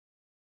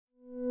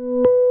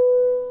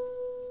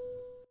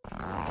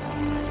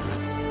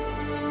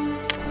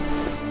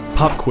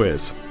Pop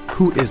quiz.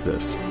 Who is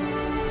this?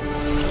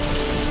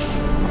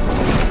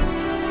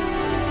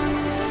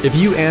 If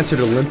you answered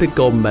Olympic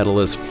gold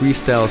medalist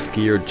freestyle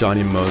skier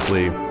Johnny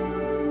Mosley,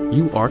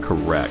 you are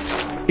correct.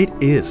 It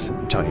is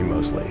Johnny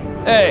Mosley.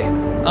 Hey,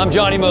 I'm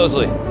Johnny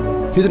Mosley.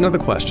 Here's another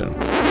question.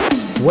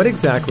 What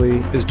exactly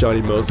is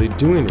Johnny Mosley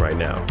doing right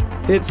now?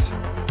 It's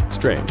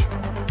strange.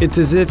 It's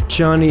as if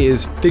Johnny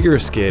is figure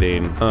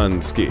skating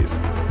on skis.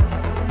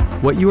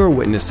 What you are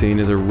witnessing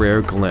is a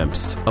rare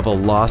glimpse of a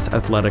lost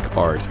athletic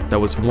art that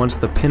was once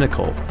the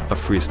pinnacle of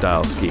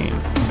freestyle skiing.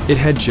 It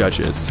had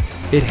judges,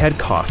 it had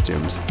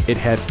costumes, it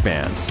had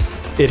fans.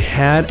 It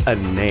had a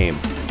name,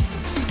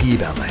 ski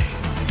ballet.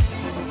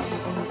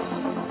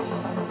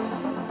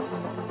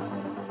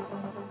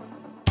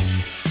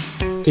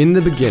 In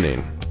the beginning,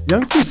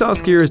 young freestyle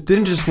skiers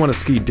didn't just want to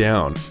ski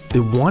down,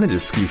 they wanted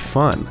to ski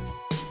fun.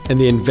 And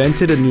they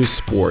invented a new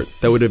sport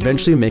that would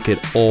eventually make it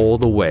all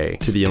the way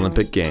to the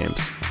Olympic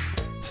Games.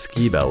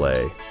 Ski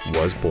ballet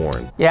was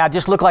born. Yeah, it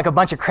just looked like a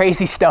bunch of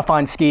crazy stuff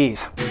on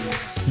skis.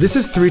 This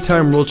is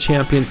three-time world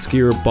champion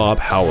skier Bob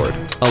Howard,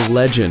 a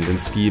legend in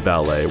ski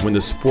ballet when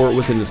the sport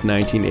was in its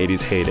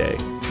 1980s heyday.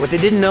 What they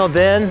didn't know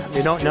then,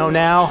 they don't know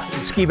now,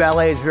 ski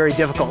ballet is very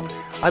difficult.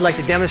 I'd like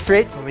to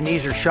demonstrate, but my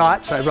knees are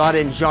shot, so I brought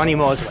in Johnny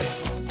Mosley.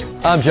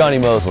 I'm Johnny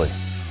Mosley.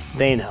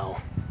 They know.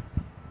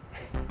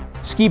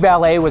 Ski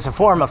ballet was a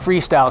form of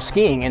freestyle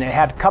skiing, and it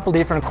had a couple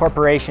different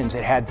incorporations.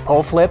 It had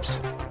pole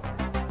flips,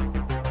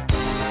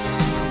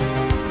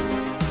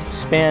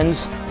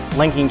 spins,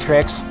 linking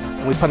tricks,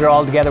 and we put it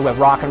all together with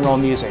rock and roll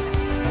music.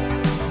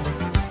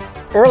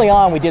 Early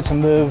on, we did some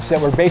moves that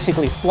were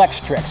basically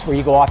flex tricks, where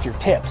you go off your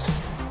tips.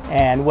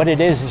 And what it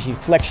is you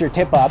flex your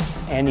tip up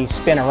and you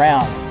spin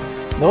around.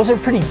 Those are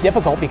pretty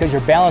difficult because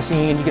you're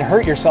balancing and you can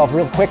hurt yourself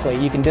real quickly.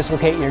 You can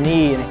dislocate your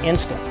knee in an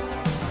instant.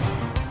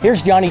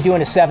 Here's Johnny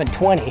doing a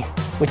 720,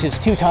 which is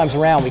 2 times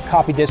around. We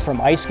copied this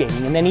from ice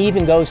skating, and then he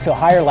even goes to a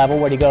higher level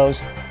where he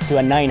goes to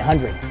a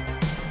 900,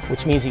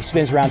 which means he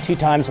spins around 2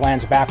 times,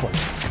 lands backwards.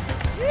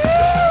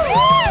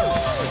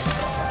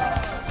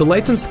 The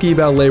lights in ski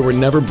ballet were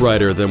never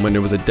brighter than when it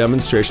was a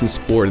demonstration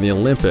sport in the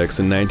Olympics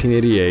in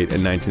 1988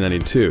 and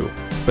 1992.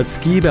 But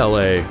ski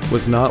ballet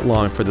was not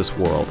long for this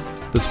world.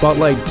 The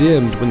spotlight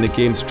dimmed when the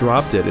Games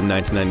dropped it in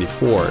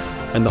 1994,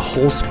 and the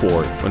whole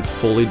sport went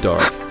fully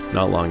dark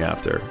not long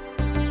after.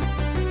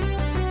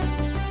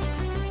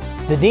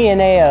 The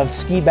DNA of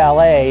ski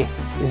ballet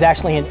is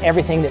actually in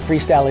everything that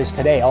freestyle is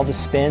today. All the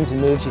spins and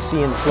moves you see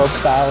in the slope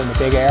style and the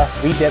big air,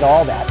 we did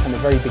all that from the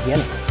very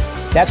beginning.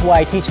 That's why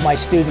I teach my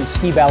students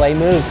ski ballet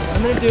moves. What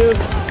I'm going to do,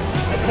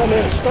 I come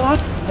in, stop,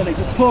 and I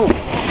just pull.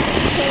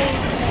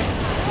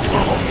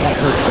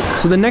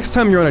 So the next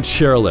time you're on a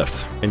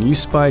chairlift and you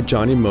spy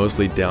Johnny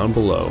Mosley down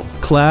below,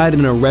 clad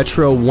in a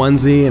retro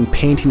onesie and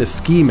painting a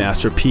ski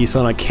masterpiece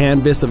on a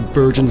canvas of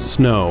virgin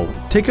snow,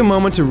 take a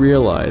moment to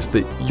realize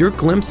that you're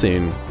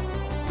glimpsing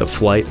the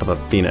flight of a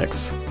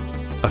phoenix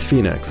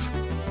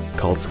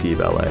called ski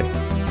ballet.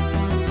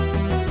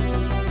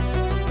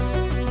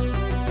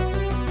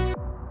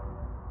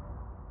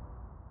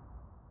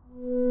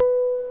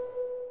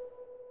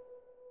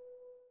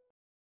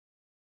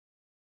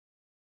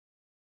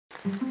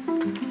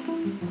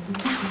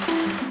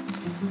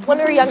 When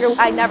we were younger,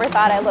 I never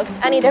thought I looked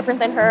any different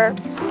than her.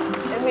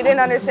 And we didn't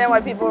understand why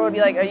people would be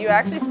like, are you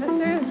actually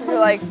sisters? We were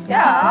like,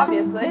 yeah,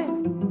 obviously.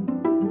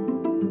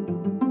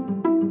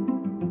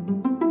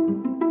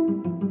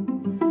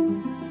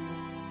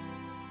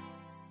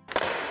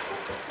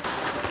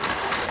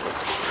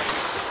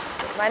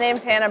 My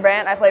name's Hannah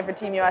Brandt. I play for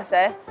Team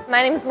USA.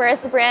 My name's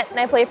Marissa Brandt, and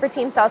I play for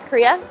Team South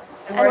Korea.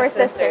 And we're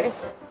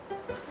sisters.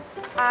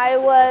 I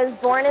was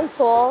born in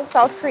Seoul,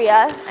 South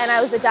Korea, and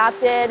I was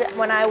adopted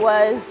when I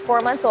was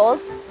 4 months old.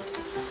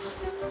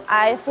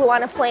 I flew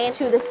on a plane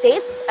to the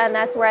States, and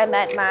that's where I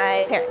met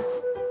my parents.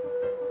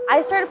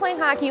 I started playing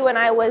hockey when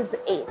I was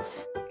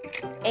 8.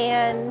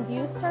 And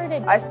you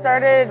started? I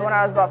started when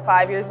I was about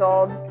 5 years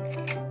old.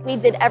 We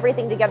did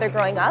everything together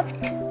growing up.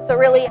 So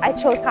really, I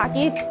chose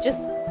hockey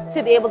just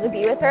to be able to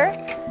be with her.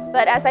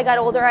 But as I got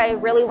older, I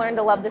really learned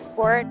to love the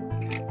sport.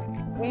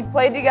 We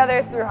played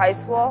together through high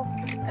school,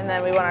 and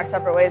then we went our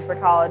separate ways for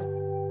college.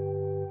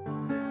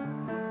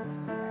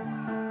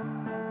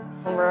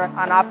 We're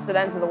on opposite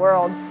ends of the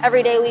world.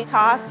 Every day we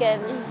talk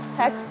and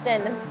text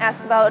and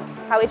asked about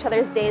how each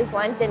other's days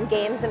went in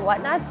games and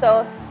whatnot.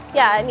 So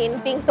yeah, I mean,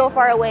 being so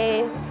far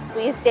away,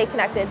 we stay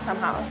connected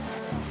somehow.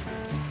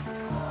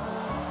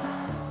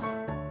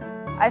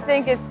 I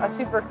think it's a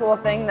super cool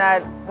thing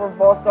that we're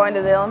both going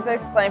to the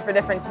Olympics, playing for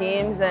different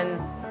teams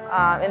and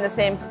in the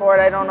same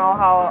sport. I don't know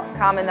how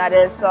common that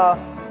is, so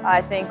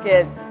I think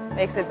it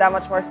makes it that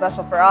much more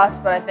special for us,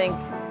 but I think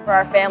for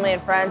our family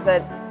and friends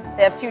that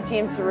they have 2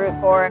 teams to root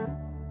for.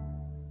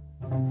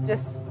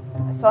 Just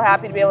so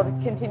happy to be able to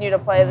continue to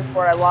play the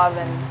sport I love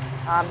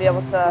and be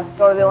able to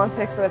go to the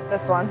Olympics with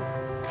this one.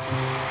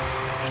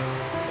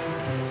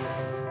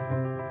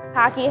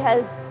 Hockey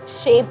has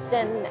shaped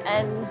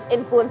and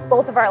influenced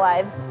both of our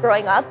lives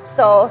growing up,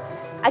 so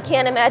I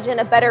can't imagine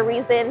a better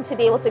reason to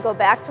be able to go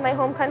back to my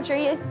home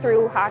country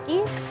through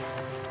hockey.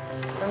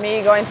 For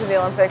me, going to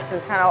the Olympics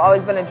has kind of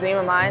always been a dream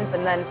of mine,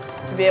 and then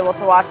to be able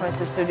to watch my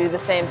sister do the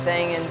same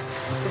thing and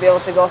to be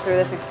able to go through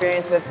this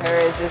experience with her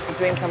is just a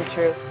dream come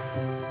true.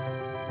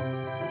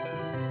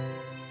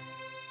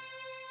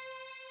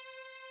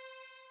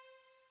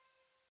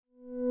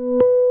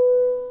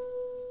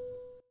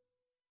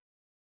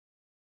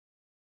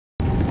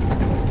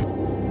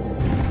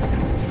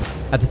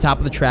 At the top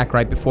of the track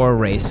right before a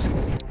race,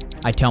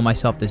 I tell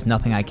myself there's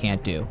nothing I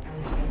can't do.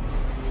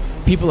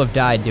 People have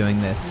died doing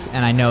this,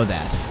 and I know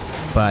that,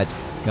 but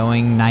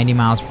going 90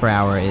 miles per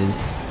hour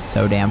is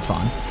so damn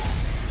fun.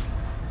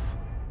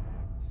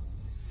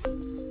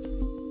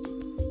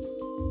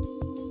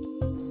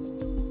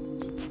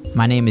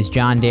 My name is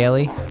John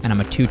Daly, and I'm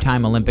a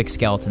two-time Olympic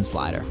skeleton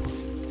slider.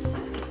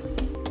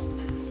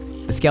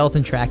 The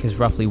skeleton track is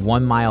roughly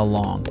 1 mile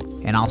long,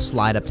 and I'll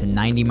slide up to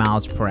 90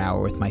 miles per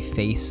hour with my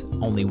face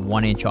only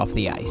 1 inch off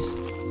the ice.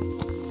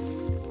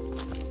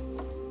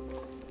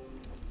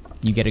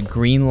 You get a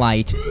green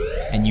light,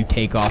 and you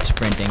take off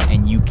sprinting,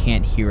 and you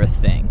can't hear a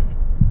thing.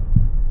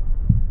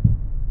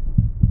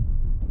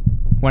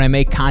 When I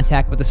make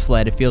contact with the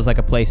sled, it feels like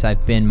a place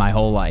I've been my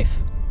whole life.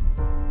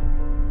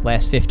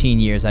 Last 15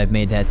 years, I've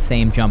made that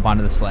same jump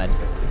onto the sled.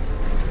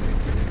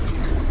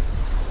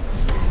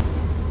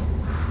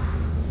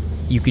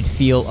 You could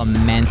feel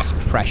immense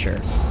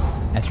pressure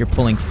as you're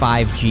pulling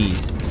 5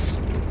 Gs,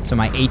 so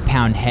my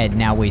 8-pound head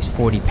now weighs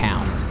 40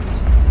 pounds.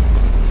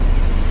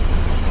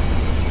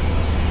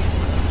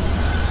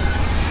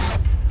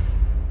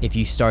 If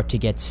you start to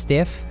get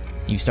stiff,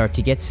 you start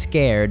to get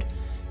scared,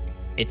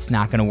 it's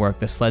not going to work.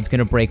 The sled's going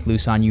to break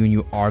loose on you and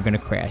you are going to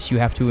crash. You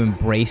have to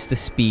embrace the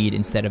speed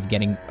instead of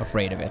getting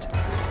afraid of it.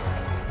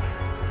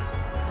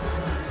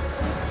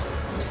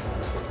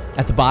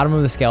 At the bottom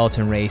of the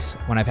skeleton race,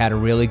 when I've had a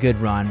really good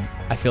run,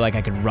 I feel like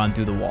I could run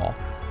through the wall.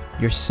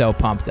 You're so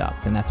pumped up,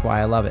 and that's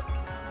why I love it.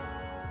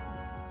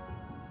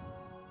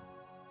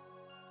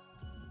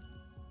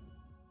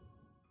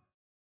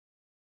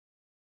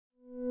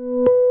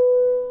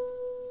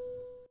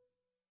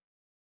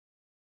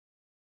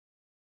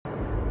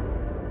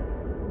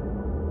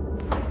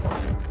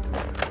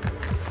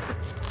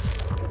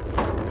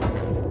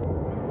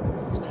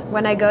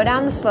 When I go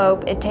down the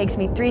slope, it takes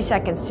me 3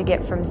 seconds to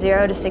get from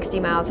 0 to 60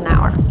 miles an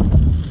hour.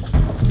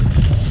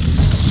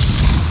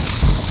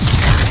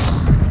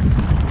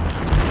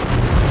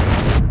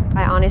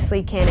 I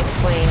honestly can't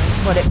explain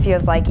what it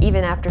feels like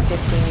even after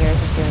 15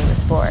 years of doing the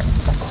sport.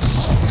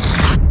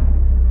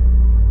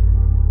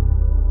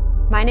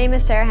 My name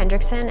is Sarah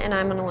Hendrickson and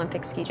I'm an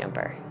Olympic ski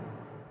jumper.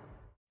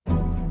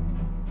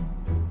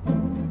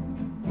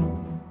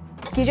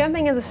 Ski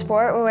jumping is a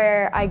sport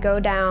where I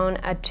go down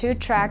a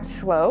 2-track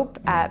slope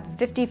at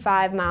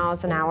 55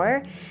 miles an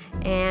hour,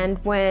 and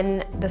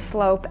when the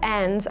slope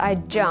ends, I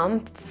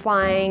jump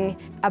flying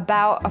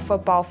about a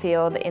football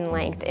field in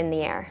length in the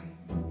air.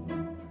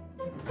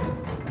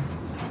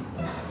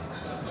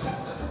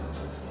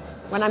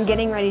 When I'm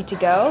getting ready to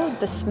go,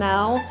 the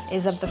smell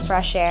is of the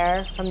fresh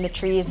air from the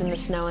trees and the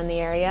snow in the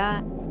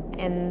area,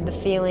 and the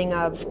feeling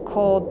of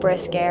cold,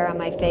 brisk air on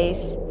my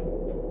face.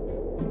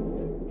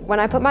 When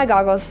I put my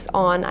goggles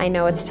on, I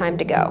know it's time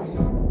to go.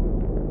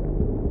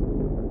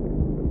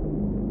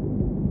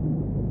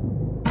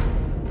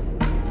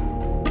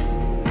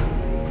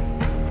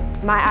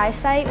 My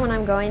eyesight when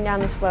I'm going down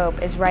the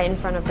slope is right in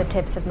front of the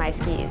tips of my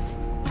skis.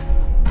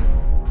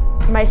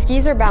 My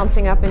skis are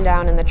bouncing up and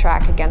down in the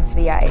track against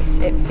the ice.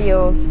 It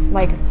feels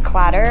like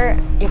clatter.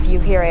 If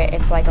you hear it,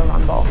 it's like a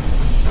rumble.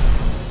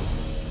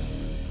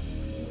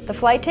 The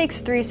flight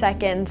takes 3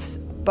 seconds,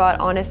 but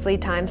honestly,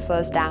 time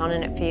slows down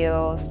and it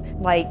feels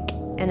like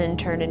an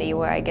eternity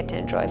where I get to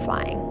enjoy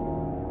flying.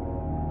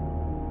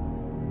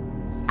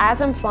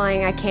 As I'm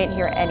flying, I can't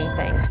hear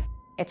anything.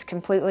 It's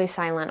completely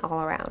silent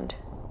all around.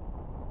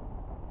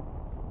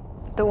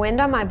 The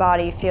wind on my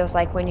body feels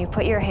like when you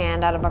put your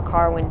hand out of a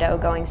car window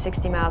going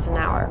 60 miles an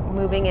hour.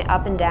 Moving it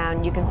up and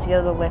down, you can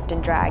feel the lift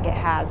and drag it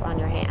has on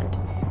your hand.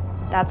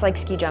 That's like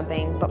ski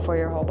jumping, but for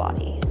your whole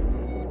body.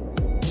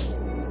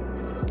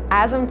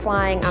 As I'm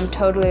flying, I'm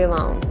totally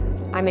alone.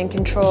 I'm in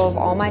control of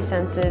all my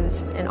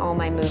senses and all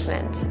my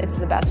movements. It's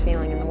the best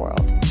feeling in the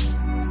world.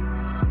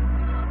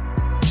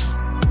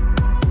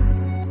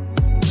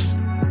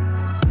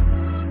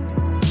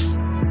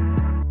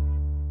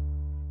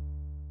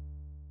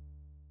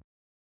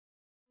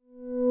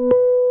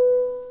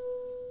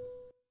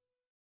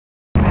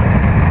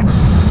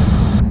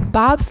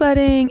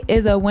 Bobsledding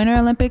is a Winter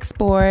Olympic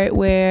sport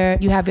where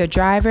you have your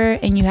driver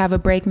and you have a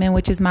brakeman,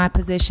 which is my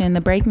position. The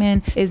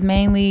brakeman is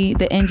mainly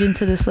the engine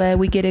to the sled.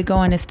 We get it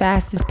going as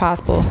fast as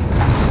possible.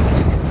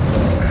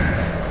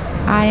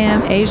 I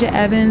am Asia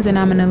Evans and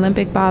I'm an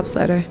Olympic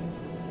bobsledder.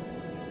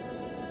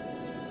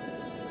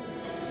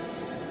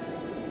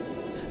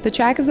 The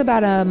track is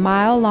about a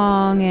mile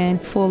long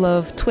and full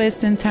of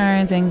twists and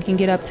turns and can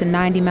get up to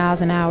 90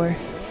 miles an hour.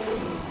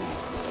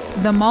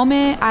 The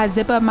moment I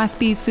zip up my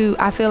speed suit,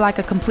 I feel like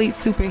a complete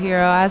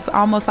superhero. It's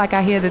almost like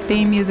I hear the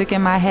theme music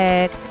in my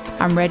head.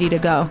 I'm ready to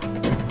go.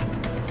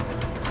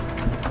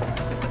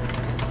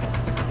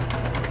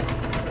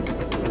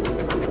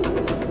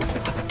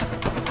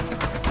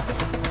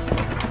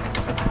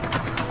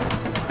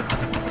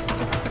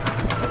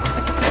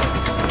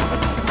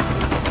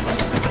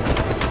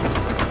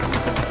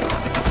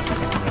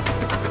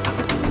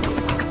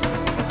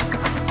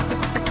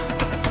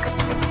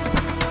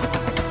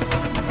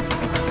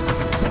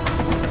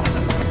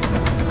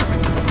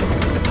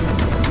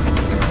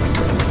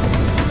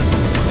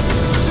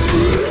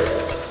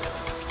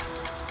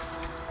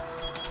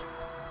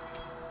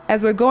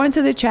 As we're going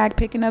to the track,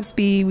 picking up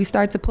speed, we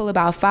start to pull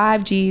about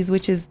 5 Gs,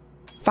 which is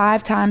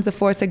 5 times the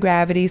force of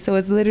gravity. So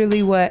it's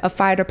literally what a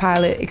fighter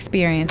pilot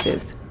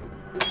experiences.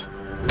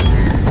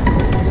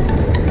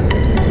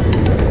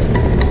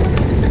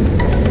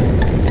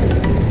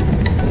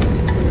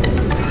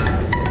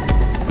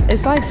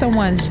 It's like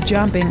someone's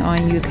jumping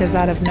on you because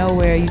out of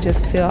nowhere you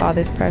just feel all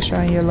this pressure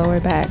on your lower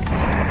back.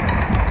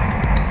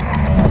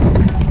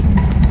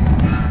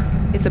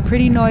 It's a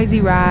pretty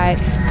noisy ride.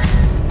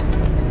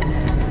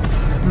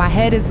 My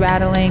head is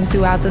rattling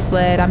throughout the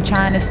sled. I'm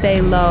trying to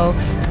stay low.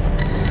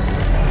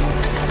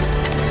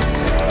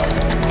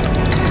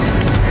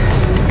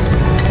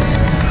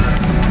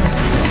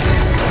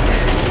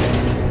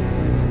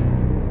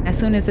 As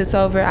soon as it's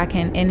over, I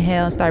can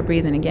inhale and start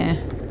breathing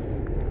again.